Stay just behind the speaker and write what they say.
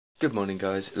Good morning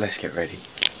guys, let's get ready.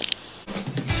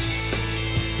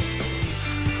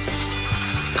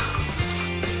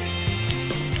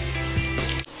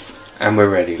 And we're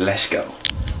ready, let's go.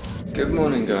 Good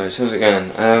morning guys, how's it going?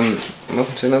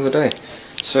 Welcome to another day.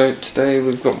 So today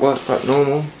we've got work like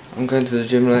normal. I'm going to the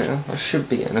gym later. I should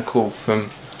be getting a call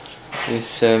from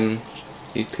this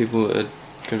these people that are going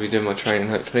to be doing my training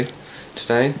hopefully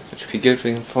today, which would be good.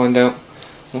 We can find out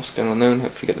what's going on there and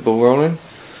hopefully get the ball rolling,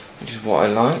 which is what I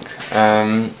like.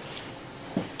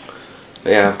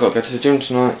 But yeah, I've got to go to the gym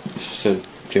tonight. It's just a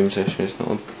gym session, it's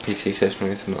not a PT session or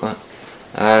anything like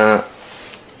that.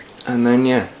 And then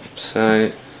yeah,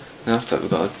 so now after that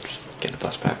we've got to just get the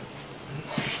bus back.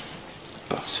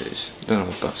 Buses, don't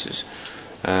have buses,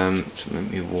 so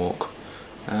make me walk.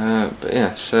 But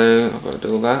yeah, so I've got to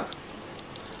do all that.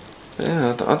 But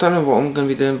yeah, I don't know what I'm going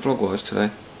to be doing vlog wise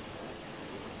today.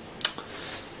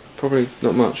 Probably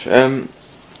not much. Pardon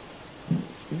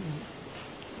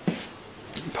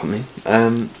me.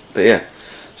 But yeah,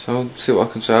 so I'll see what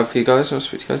I can serve for you guys and I'll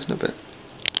speak to you guys in a bit.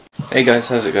 Hey guys,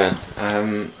 how's it going?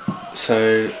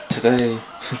 So today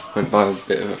went by a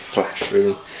bit of a flash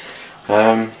really.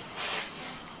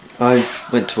 I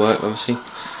went to work obviously,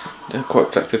 quite a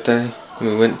productive day, and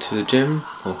we went to the gym.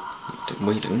 Well,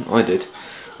 we didn't, I did.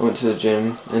 I went to the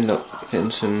gym, ended up getting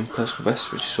some personal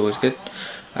bests, which is always good.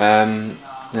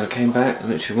 Then I came back and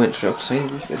literally went straight off the scene,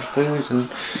 got a bit of food and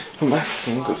come back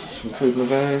and got some food in the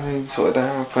bag, sorted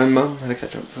out, I phoned mum, had a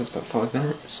catch up for about 5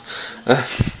 minutes.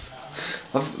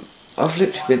 I've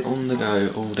literally been on the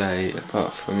go all day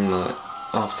apart from like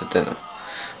after dinner.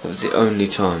 That was the only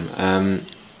time.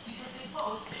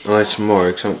 I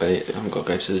tomorrow, because I haven't got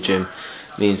to go to the gym,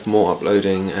 means more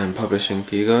uploading and publishing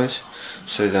for you guys,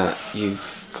 so that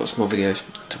you've got some more videos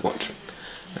to watch.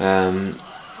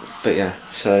 But yeah,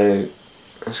 so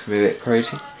that's going to be a bit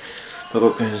crazy. But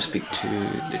we're going to speak to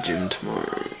the gym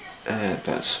tomorrow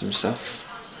about some stuff,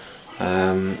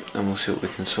 and we'll see what we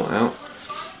can sort out.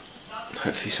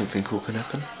 Hopefully something cool can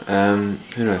happen.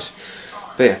 Who knows?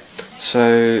 But yeah,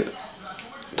 so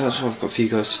that's what I've got for you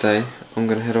guys today. I'm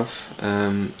going to head off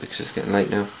because it's getting late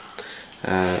now.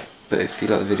 But if you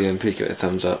like the video, then please give it a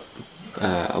thumbs up.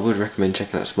 I would recommend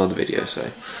checking out some other videos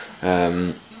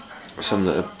though. Some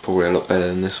that are probably a lot better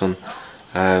than this one.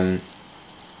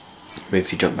 Maybe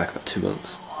if you jump back about 2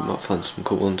 months, you might find some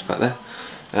cool ones back there.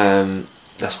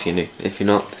 That's if you're new. If you're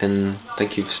not, then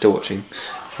thank you for still watching.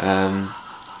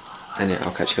 And yeah,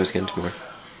 I'll catch you guys again tomorrow.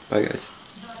 Bye guys.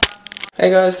 Hey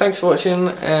guys, thanks for watching,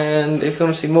 and if you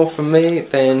want to see more from me,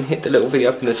 then hit the little video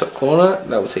up in the top corner,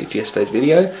 that will take you to yesterday's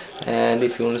video. And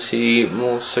if you want to see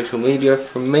more social media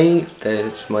from me,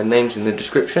 there's my name's in the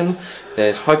description,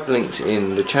 there's hyperlinks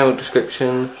in the channel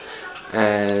description,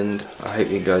 and I hope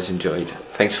you guys enjoyed.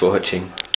 Thanks for watching.